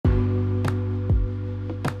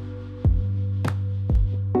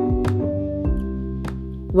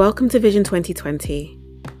Welcome to Vision 2020,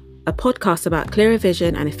 a podcast about clearer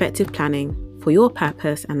vision and effective planning for your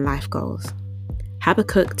purpose and life goals.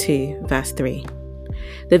 Habakkuk 2, verse 3.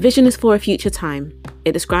 The vision is for a future time.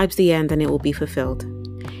 It describes the end and it will be fulfilled.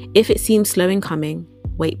 If it seems slow in coming,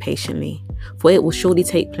 wait patiently, for it will surely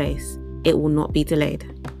take place. It will not be delayed.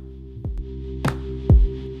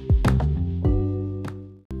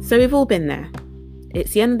 So we've all been there.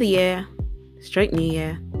 It's the end of the year, straight new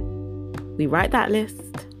year. We write that list,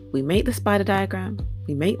 we make the spider diagram,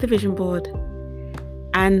 we make the vision board.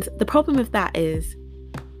 And the problem with that is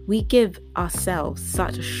we give ourselves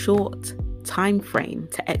such a short time frame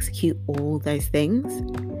to execute all those things.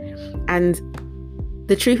 And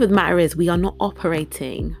the truth of the matter is we are not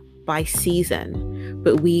operating by season,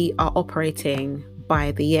 but we are operating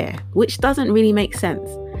by the year, which doesn't really make sense.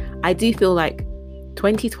 I do feel like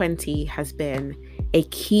 2020 has been a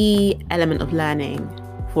key element of learning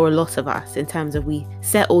for a lot of us in terms of we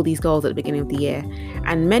set all these goals at the beginning of the year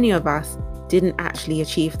and many of us didn't actually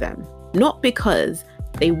achieve them. Not because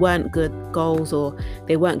they weren't good goals or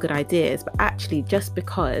they weren't good ideas, but actually just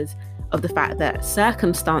because of the fact that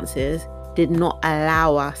circumstances did not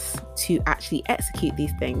allow us to actually execute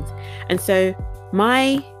these things. And so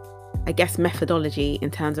my methodology in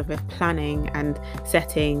terms of planning and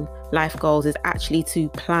setting life goals is actually to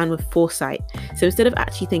plan with foresight. So instead of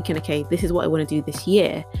actually thinking, okay, this is what I want to do this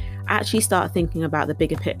year, actually start thinking about the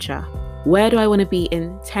bigger picture. Where do I want to be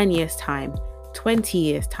in 10 years time, 20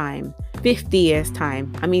 years time, 50 years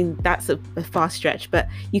time? I mean, that's a far stretch, but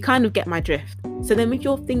you kind of get my drift. So then if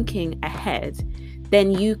you're thinking ahead,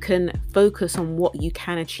 then you can focus on what you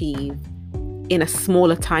can achieve in a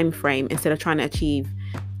smaller time frame instead of trying to achieve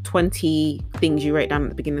 20 things you wrote down at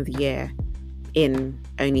the beginning of the year in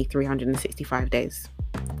only 365 days.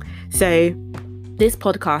 So this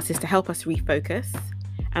podcast is to help us refocus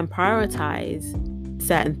and prioritize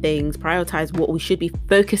certain things, prioritize what we should be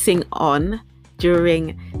focusing on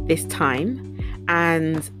during this time.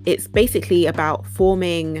 And it's basically about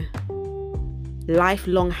forming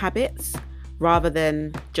lifelong habits rather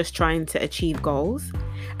than just trying to achieve goals.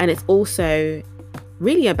 And it's also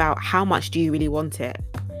really about how much do you really want it.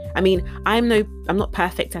 I mean, I'm not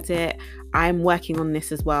perfect at it. I'm working on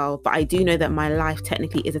this as well, but I do know that my life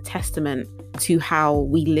technically is a testament to how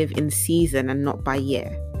we live in season and not by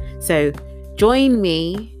year. So join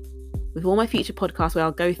me with all my future podcasts where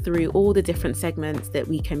I'll go through all the different segments that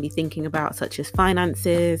we can be thinking about, such as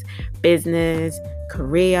finances, business,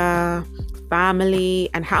 career, family,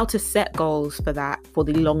 and how to set goals for that for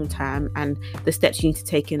the long term and the steps you need to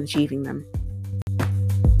take in achieving them.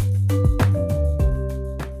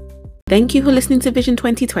 Thank you for listening to Vision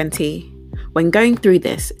 2020. When going through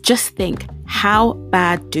this, just think, how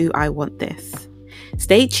bad do I want this?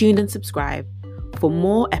 Stay tuned and subscribe for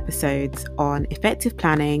more episodes on effective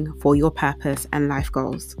planning for your purpose and life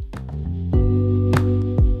goals.